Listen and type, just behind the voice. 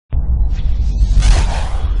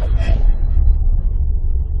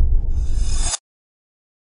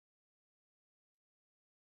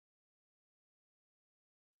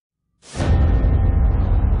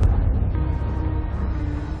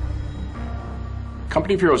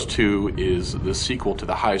Company of Heroes 2 is the sequel to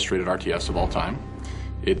the highest rated RTS of all time.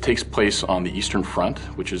 It takes place on the Eastern Front,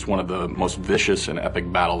 which is one of the most vicious and epic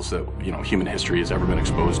battles that human history has ever been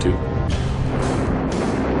exposed to.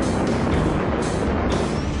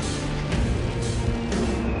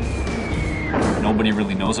 Nobody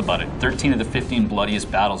really knows about it. 13 of the 15 bloodiest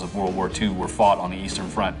battles of World War II were fought on the Eastern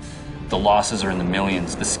Front. The losses are in the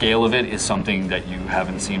millions. The scale of it is something that you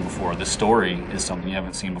haven't seen before. The story is something you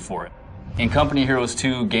haven't seen before. In Company of Heroes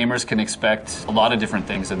 2, gamers can expect a lot of different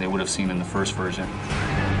things than they would have seen in the first version.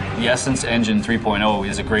 The Essence Engine 3.0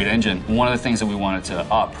 is a great engine. One of the things that we wanted to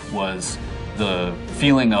up was the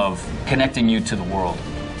feeling of connecting you to the world.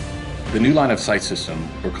 The new line of sight system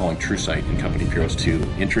we're calling TrueSight in Company of Heroes 2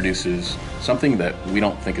 introduces something that we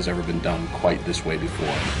don't think has ever been done quite this way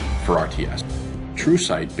before for RTS.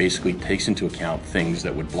 TrueSight basically takes into account things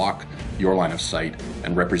that would block your line of sight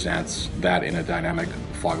and represents that in a dynamic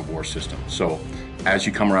fog of war system. So as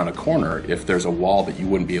you come around a corner, if there's a wall that you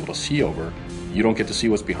wouldn't be able to see over, you don't get to see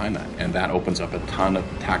what's behind that. And that opens up a ton of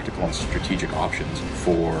tactical and strategic options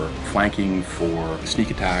for flanking, for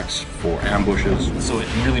sneak attacks, for ambushes. So it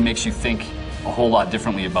really makes you think a whole lot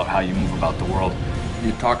differently about how you move about the world.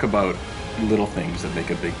 You talk about little things that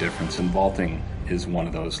make a big difference, and vaulting is one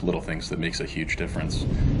of those little things that makes a huge difference.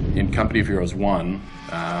 In Company of Heroes 1,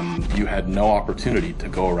 you had no opportunity to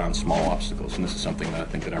go around small obstacles, and this is something that I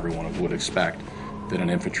think that everyone would expect that an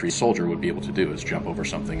infantry soldier would be able to do, is jump over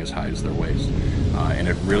something as high as their waist. And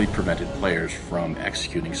it really prevented players from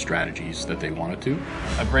executing strategies that they wanted to.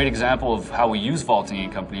 A great example of how we use vaulting in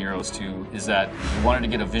Company of Heroes 2 is that we wanted to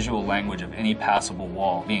get a visual language of any passable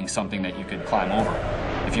wall being something that you could climb over.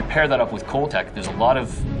 If you pair that up with Coldtech, there's a lot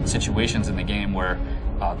of situations in the game where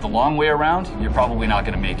the long way around, you're probably not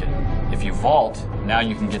going to make it. If you vault, now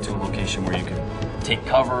you can get to a location where you can take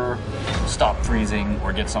cover, stop freezing,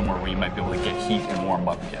 or get somewhere where you might be able to get heat and warm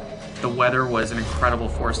up again. The weather was an incredible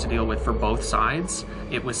force to deal with for both sides.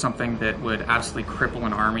 It was something that would absolutely cripple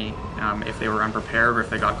an army if they were unprepared or if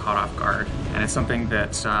they got caught off guard. And it's something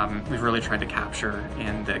that we've really tried to capture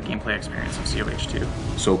in the gameplay experience of COH2.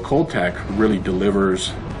 So Coldtech really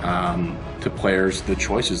delivers to players the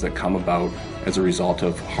choices that come about as a result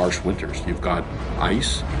of harsh winters. You've got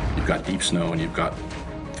ice, you've got deep snow, and you've got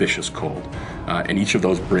vicious cold. And each of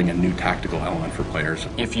those bring a new tactical element for players.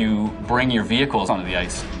 If you bring your vehicles onto the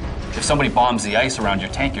ice, if somebody bombs the ice around your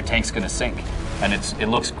tank's going to sink. And it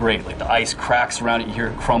looks great. Like the ice cracks around it, you hear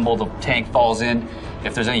it crumble, the tank falls in.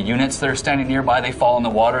 If there's any units that are standing nearby, they fall in the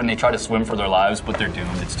water and they try to swim for their lives, but they're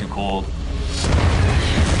doomed. It's too cold.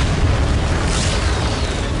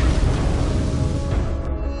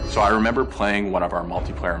 So I remember playing one of our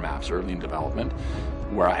multiplayer maps early in development,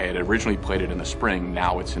 where I had originally played it in the spring.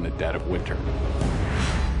 Now it's in the dead of winter.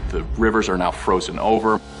 The rivers are now frozen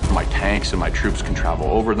over. My tanks and my troops can travel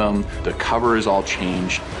over them. The cover is all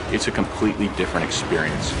changed. It's a completely different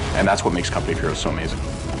experience. And that's what makes Company of Heroes so amazing.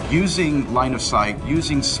 Using line of sight,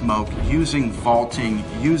 using smoke, using vaulting,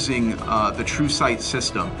 using the TrueSight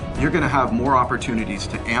system, you're going to have more opportunities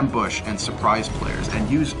to ambush and surprise players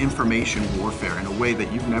and use information warfare in a way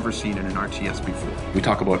that you've never seen in an RTS before. We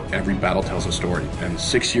talk about every battle tells a story, and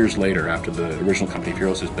 6 years later, after the original Company of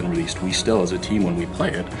Heroes has been released, we still, as a team, when we play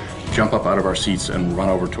it, jump up out of our seats and run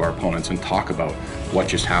over to our opponents and talk about what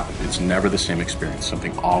just happened. It's never the same experience.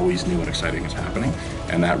 Something always new and exciting is happening,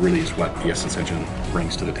 and that really is what the Essence Engine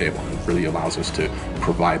brings to the table. It really allows us to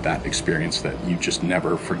provide that experience that you just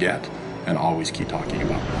never forget and always keep talking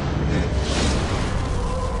about.